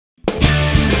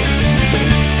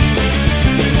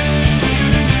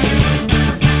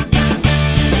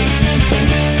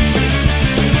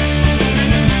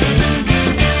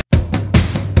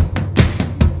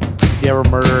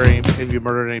Have you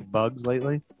murdered any bugs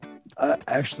lately?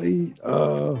 Actually,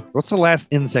 What's the last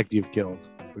insect you've killed?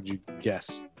 Would you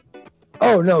guess?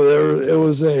 oh no, it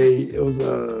was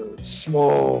a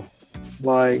small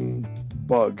flying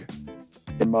bug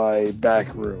in my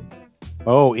back room.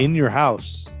 Oh, in your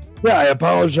house. Yeah, I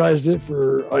apologized it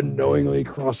for unknowingly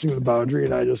crossing the boundary,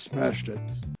 and I just smashed it.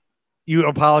 You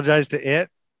apologized to it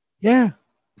Yeah,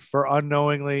 for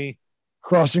unknowingly.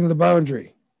 crossing the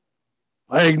boundary.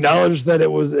 I acknowledged that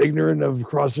it was ignorant of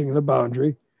crossing the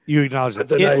boundary. You acknowledged that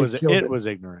But then I it killed it. was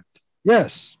ignorant.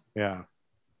 Yes, Yeah.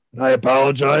 and I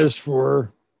apologized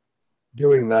for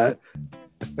doing that.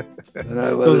 And I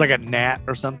So it was like a gnat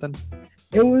or something.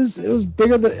 it was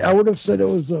bigger than I would have said. It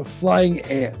was a flying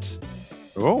ant.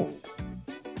 Oh,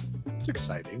 it's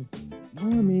exciting.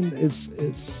 Well, I mean,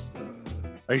 it's.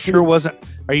 Are you sure it wasn't?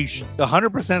 Are you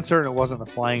 100% certain it wasn't a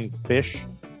flying fish?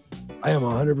 I am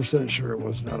 100% sure it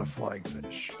was not a flying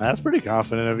fish. That's pretty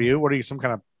confident of you. What are you, some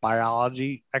kind of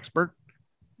biology expert?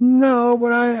 No,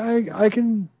 but I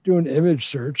can do an image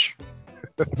search.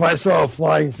 If I saw a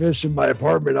flying fish in my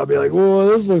apartment, I'll be like, well,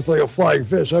 this looks like a flying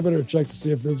fish. I better check to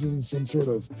see if this isn't some sort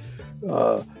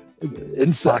of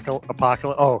insect.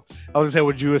 Apocalypse. Oh, I was gonna say,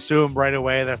 would you assume right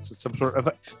away that's some sort of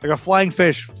like a flying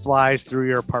fish flies through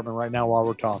your apartment right now while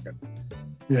we're talking?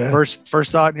 Yeah.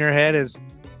 First thought in your head is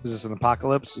this an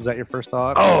apocalypse? Is that your first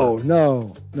thought? Oh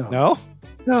no. No?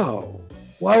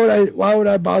 Why would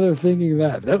I bother thinking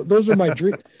that? Those are my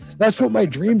dreams. That's what my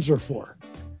dreams are for.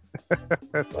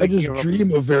 I just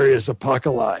dream of various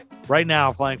apocalypse. Right now,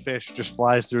 a flying fish just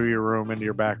flies through your room into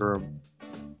your back room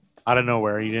out of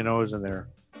nowhere. You didn't know it was in there.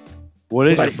 What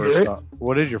is your first thought?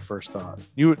 What is your first thought?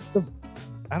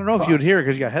 I don't know if you would hear it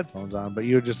because you got headphones on, but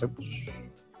you would just.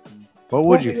 What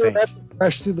would you think?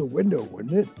 Crash through the window,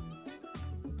 wouldn't it?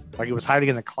 Like it was hiding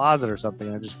in the closet or something,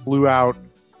 and it just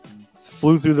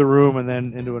flew through the room and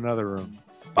then into another room.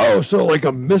 Oh, so like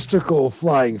a mystical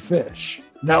flying fish,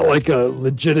 not like a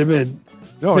legitimate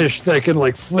fish that can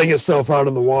like fling itself out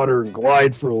of the water and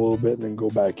glide for a little bit and then go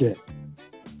back in.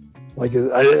 Like,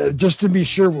 just to be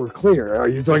sure we're clear, are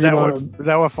you talking about? Is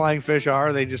that what flying fish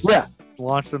are? They just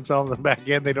launch themselves and back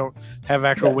in. They don't have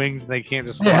actual wings, and they can't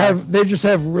just fly. They just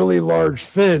have really large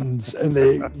fins, and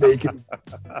they can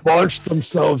launch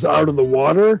themselves out of the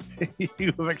water.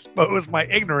 You have exposed my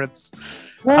ignorance.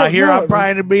 I'm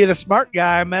trying to be the smart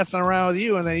guy messing around with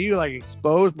you, and then you like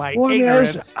expose my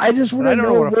ignorance. I just want to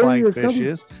know what a flying fish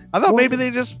is. I thought maybe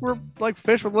they just were like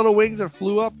fish with little wings that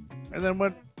flew up and then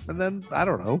went, and then I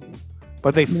don't know.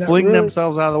 But they fling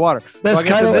themselves out of the water. So I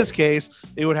guess in this case,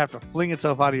 it would have to fling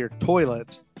itself out of your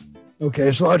toilet.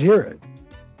 Okay, so I'd hear it.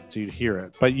 So you'd hear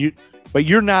it, but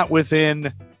you're not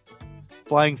within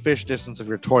flying fish distance of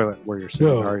your toilet where you're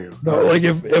sitting, are you? No, like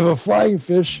if a flying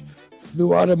fish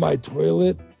flew out of my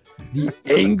toilet, the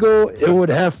angle it would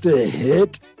have to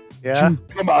hit to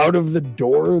come out of the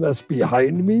door that's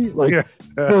behind me, like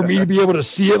for me to be able to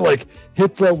see it, like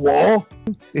hit the wall.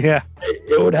 Yeah,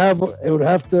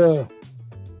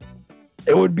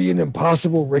 it would be an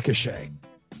impossible ricochet.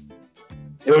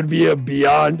 It would be a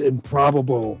beyond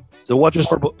improbable. So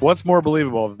what's more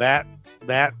believable, that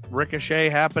ricochet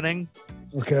happening,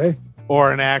 okay,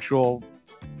 or an actual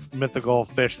mythical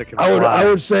fish that can fly? I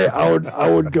would say I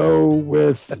would go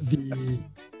with the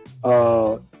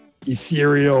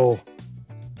ethereal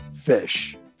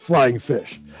fish, flying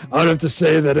fish. I would have to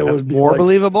say that would be more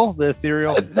believable. The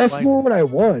ethereal. That's more what I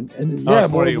want. And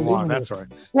what do you want? That's right.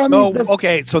 Well,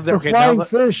 the flying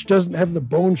fish doesn't have the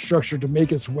bone structure to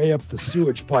make its way up the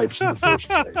sewage pipes in the first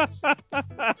place.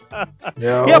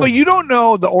 Yeah, but you don't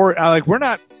know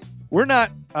we're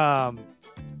not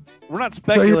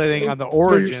speculating on the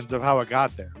origins of how it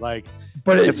got there. Like,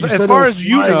 but as far as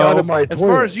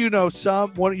you know,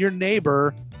 your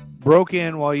neighbor broke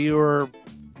in while you were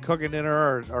cooking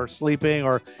dinner or sleeping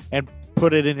and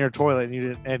put it in your toilet and you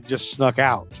didn't, and just snuck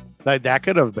out. Like that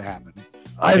could have happened.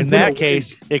 In that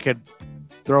case, it could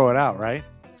throw it out, right?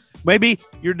 Maybe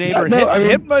your neighbor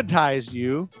hypnotized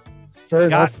you,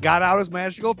 got out his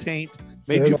magical taint,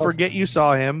 made you forget you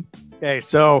saw him. Okay,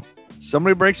 so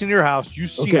somebody breaks into your house, you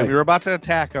see him, you're about to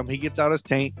attack him, he gets out his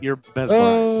taint, you're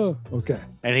mesmerized. Okay.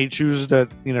 And he chooses to,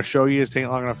 show you his taint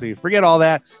long enough that you forget all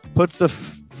that, puts the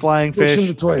flying fish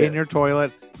in your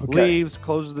toilet, leaves,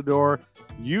 closes the door.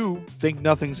 You think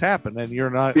nothing's happened, and you're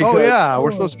not.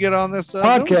 We're supposed to get on this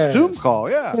Zoom call.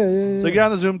 Yeah. So you get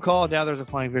on the Zoom call. Now there's a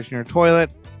flying fish in your toilet.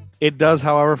 It does,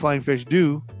 however, flying fish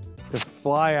do, to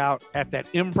fly out at that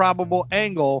improbable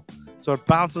angle, so it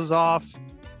bounces off.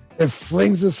 It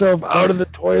flings itself out of the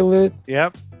toilet.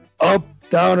 Yep. Up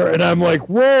down and I'm like,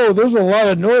 whoa, there's a lot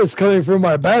of noise coming from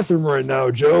my bathroom right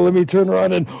now, Joe. Let me turn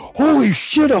around and holy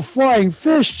shit, a flying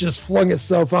fish just flung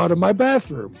itself out of my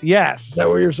bathroom. Yes. Is that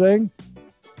what you're saying?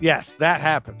 Yes, that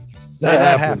happens.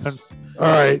 That happens. All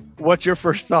right. What's your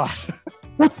first thought?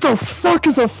 What the fuck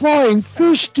is a flying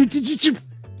fish?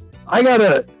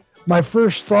 My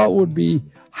first thought would be,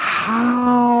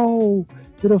 how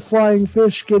did a flying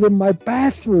fish get in my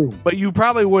bathroom? But you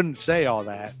probably wouldn't say all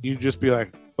that. You'd just be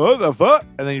like, what the fuck?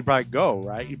 And then you'd probably go,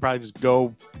 right? You'd probably just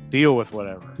go deal with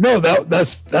whatever. No,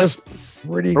 that's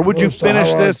pretty. Or would you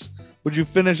finish this? Would you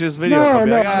finish this video?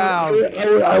 No, I'll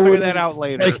figure that out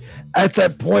later. Like at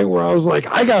that point where I was like,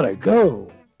 I gotta go.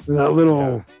 In that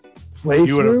little place,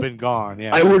 you would have been gone.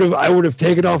 Yeah, I would have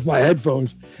taken off my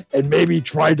headphones and maybe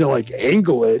tried to like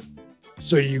angle it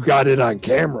so you got it on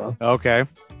camera. Okay.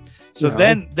 So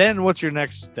then what's your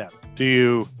next step? Do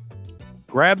you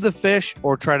grab the fish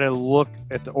or try to look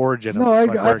at the origin of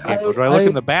where it came from? Do I look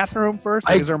in the bathroom first?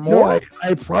 Is there more? No,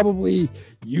 I probably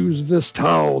use this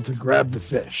towel to grab the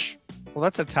fish. Well,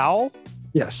 that's a towel?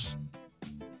 Yes.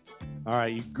 All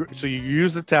right. So you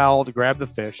use the towel to grab the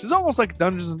fish. It's almost like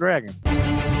Dungeons and Dragons.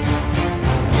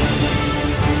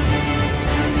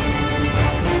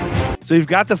 So you've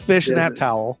got the fish in that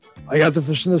towel. I got the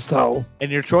fish in this towel.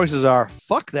 And your choices are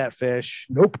fuck that fish.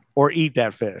 Nope. Or eat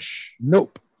that fish.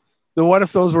 Nope. Then what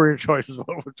if those were your choices?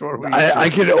 I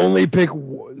could only pick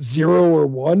 0 or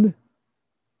 1.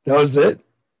 That was it.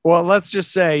 Well, let's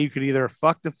just say you could either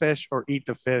fuck the fish or eat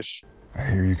the fish. I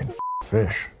hear you can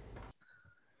fish.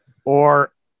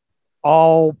 Or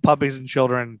all puppies and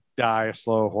children die a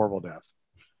slow, horrible death.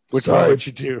 Which one would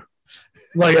you do?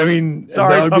 Like, I mean,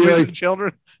 sorry, puppies and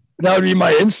children. That would be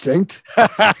my instinct.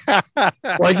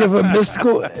 Like if a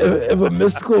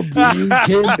mystical being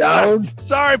came down.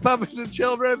 Sorry, puppies and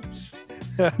children.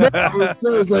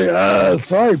 It's like,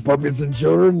 sorry, puppies and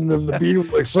children. And the being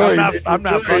was like, sorry, I'm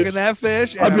not fucking that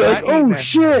fish. I'd be like, oh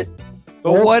shit.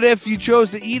 But what if you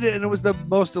chose to eat it and it was the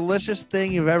most delicious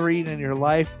thing you've ever eaten in your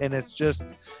life, and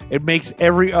it makes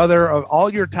every other of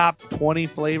all your top 20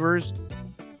 flavors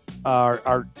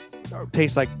are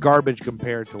taste like garbage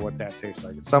compared to what that tastes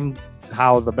like. It's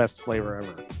somehow the best flavor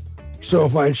ever. So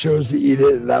if I chose to eat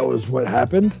it, that was what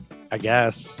happened? I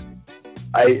guess.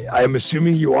 I'm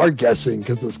assuming you are guessing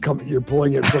because you're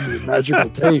pulling it from your magical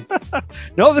tape.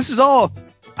 No, this is all.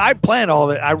 I planned all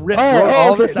that. I wrote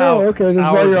all this out. Okay, this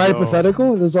is all your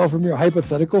hypothetical? This is all from your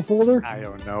hypothetical folder? I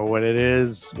don't know what it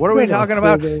is. What are we talking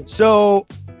about? So,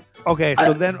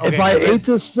 if I ate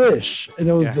this fish and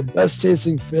it was the best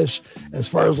tasting fish as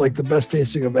far as like the best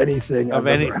tasting of anything I've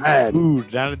ever had.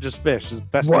 Food, not just fish. It's the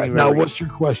best thing you've now, ever what's your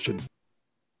question?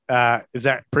 Is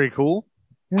that pretty cool?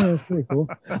 Yeah, that's pretty cool.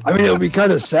 I mean, it'll be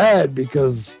kind of sad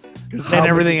because then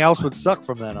everything else would suck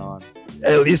from then on.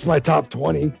 At least my top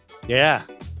 20. Yeah.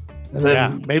 And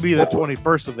then maybe the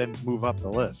 21st would then move up the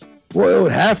list. Well, it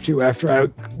would have to after I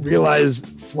realized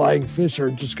flying fish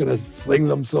are just going to fling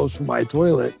themselves from my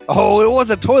toilet. Oh, it was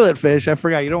a toilet fish. I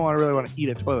forgot. You don't really want to eat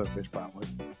a toilet fish, probably.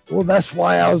 Well, that's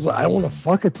why I don't want to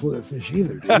fuck a toilet fish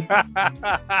either, dude.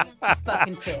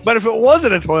 Fucking fish. But if it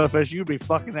wasn't a toilet fish, you'd be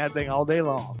fucking that thing all day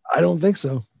long. I don't think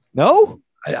so. No?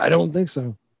 I don't think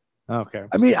so. Okay.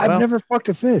 I mean, I've never fucked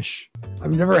a fish.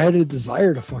 I've never had a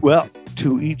desire to fuck a fish.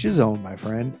 To each his own, my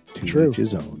friend. To each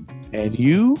his own. And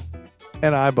you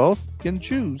and I both can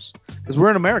choose. Because we're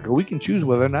in America. We can choose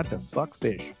whether or not to fuck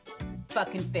fish.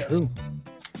 Fucking fish.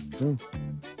 True.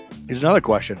 Here's another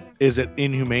question. Is it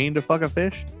inhumane to fuck a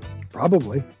fish?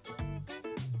 Probably.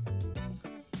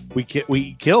 We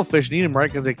kill fish and eat them,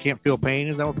 right? Because they can't feel pain.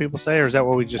 Is that what people say, or is that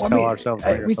what we just tell ourselves?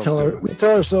 We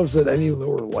tell ourselves that any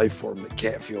lower life form that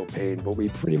can't feel pain, but we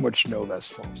pretty much know that's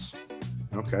false.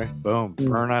 Okay, boom,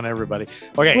 burn on everybody.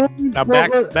 Okay, now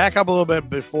back up a little bit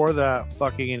before the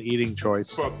fucking and eating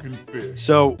choice. Fucking fish.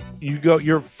 So you go.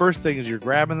 Your first thing is you're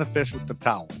grabbing the fish with the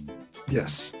towel.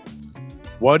 Yes.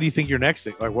 What do you think your next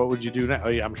thing? Like, what would you do next?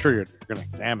 I'm sure you're going to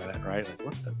examine it, right?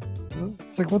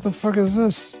 Like, what the fuck is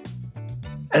this?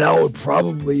 And I would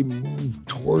probably move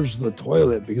towards the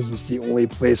toilet because it's the only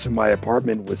place in my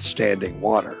apartment with standing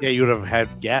water. Yeah, you would have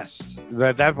had guessed.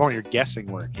 At that point, you're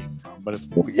guessing where it came from, but it's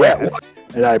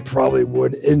and I probably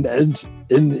would, in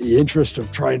the interest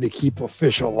of trying to keep a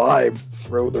fish alive,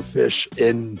 throw the fish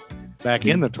back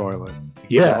in the toilet.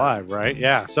 Keep it alive, right?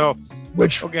 Yeah. So,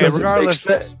 regardless,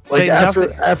 like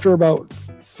after about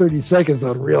 30 seconds,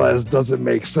 I'd realize it doesn't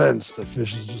make sense. The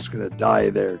fish is just going to die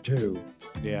there too.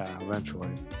 Yeah, eventually.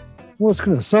 Well, it's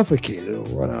going to suffocate. It'll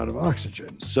run out of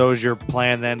oxygen. So is your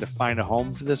plan then to find a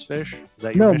home for this fish? Is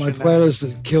that your mission? No, my plan is to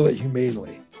kill it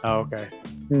humanely. Oh, okay.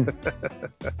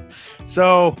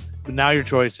 So now your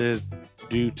choice is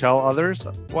Do you tell others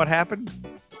what happened?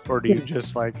 Or do you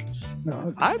just like,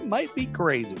 No. I might be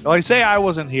crazy? Like, say I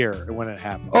wasn't here when it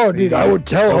happened. Oh, dude, I would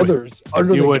tell others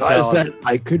under You the would guise tell that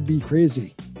I could be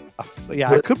crazy.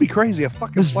 Yeah, I could be crazy. A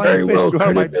fucking This flying very fish well flew out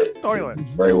of my could have toilet.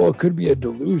 very well could be a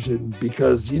delusion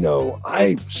because, you know,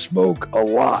 I smoke a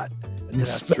lot and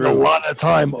That's spend true. a lot of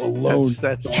time alone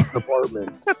That's in true. the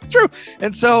apartment. That's true.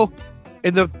 And so,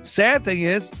 and the sad thing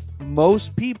is,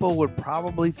 most people would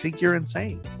probably think you're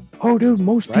insane. Oh, dude,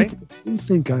 most Right? people do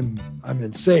think I'm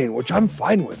insane, which I'm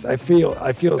fine with. I feel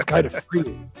it's kind of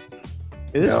freeing.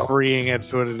 It is No. freeing it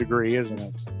to a degree, isn't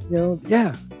it? You know,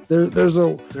 yeah. There's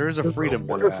a There is a freedom to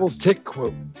wonderful that. Tick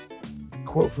quote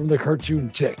from the cartoon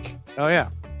Tick. Oh yeah.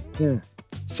 Yeah.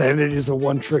 Sanity is a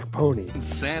one-trick pony.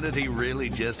 Insanity really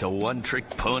just a one-trick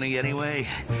pony anyway?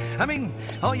 I mean,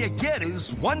 all you get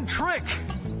is one trick.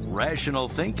 Rational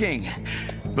thinking.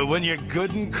 But when you're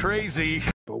good and crazy...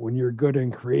 But when you're good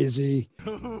and crazy,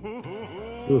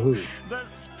 woohoo, The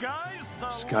sky's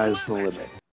sky's the limit.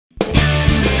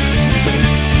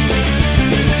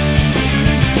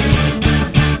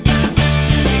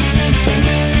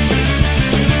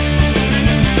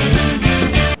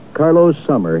 Carlos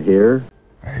Summer here.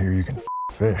 I hear you can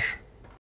fish.